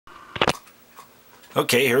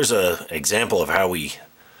Okay, here's an example of how we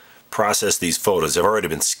process these photos. They've already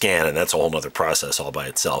been scanned, and that's a whole other process all by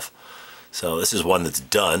itself. So this is one that's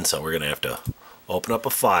done, so we're going to have to open up a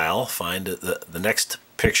file, find the next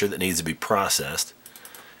picture that needs to be processed.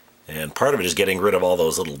 And part of it is getting rid of all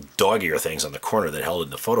those little dog ear things on the corner that held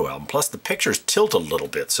in the photo album. Plus the pictures tilt a little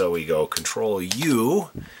bit, so we go Control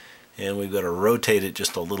U, and we've got to rotate it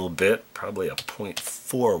just a little bit. Probably a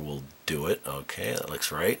 0.4 will do it. Okay, that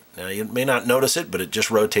looks right. Now you may not notice it, but it just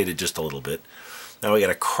rotated just a little bit. Now we got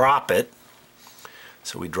to crop it.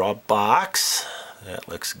 So we draw a box. That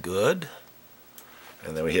looks good.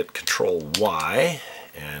 And then we hit Control Y,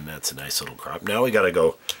 and that's a nice little crop. Now we got to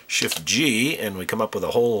go Shift G, and we come up with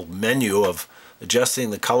a whole menu of adjusting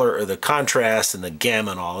the color or the contrast and the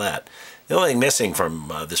gamma and all that. The only thing missing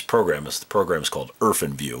from this program is the program is called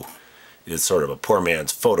Irfanview. It's sort of a poor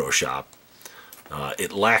man's Photoshop.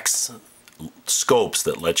 It lacks scopes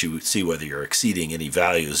that let you see whether you're exceeding any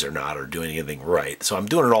values or not, or doing anything right. So I'm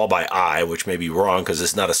doing it all by eye, which may be wrong because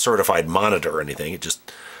it's not a certified monitor or anything. It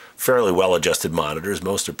just fairly well adjusted monitors.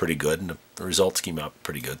 Most are pretty good, and the results came out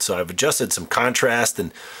pretty good. So I've adjusted some contrast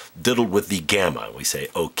and diddled with the gamma. We say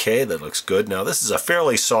okay, that looks good. Now this is a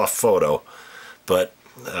fairly soft photo, but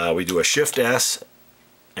we do a Shift S,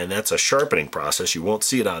 and that's a sharpening process. You won't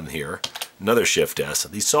see it on here. Another Shift S.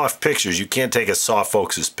 These soft pictures, you can't take a soft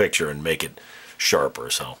focus picture and make it sharper.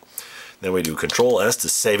 So then we do Control S to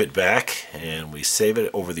save it back, and we save it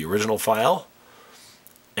over the original file,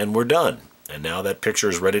 and we're done. And now that picture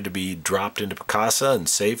is ready to be dropped into Picasa and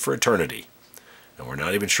saved for eternity. And we're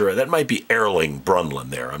not even sure. That might be Erling Bronlund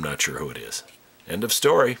there. I'm not sure who it is. End of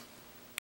story.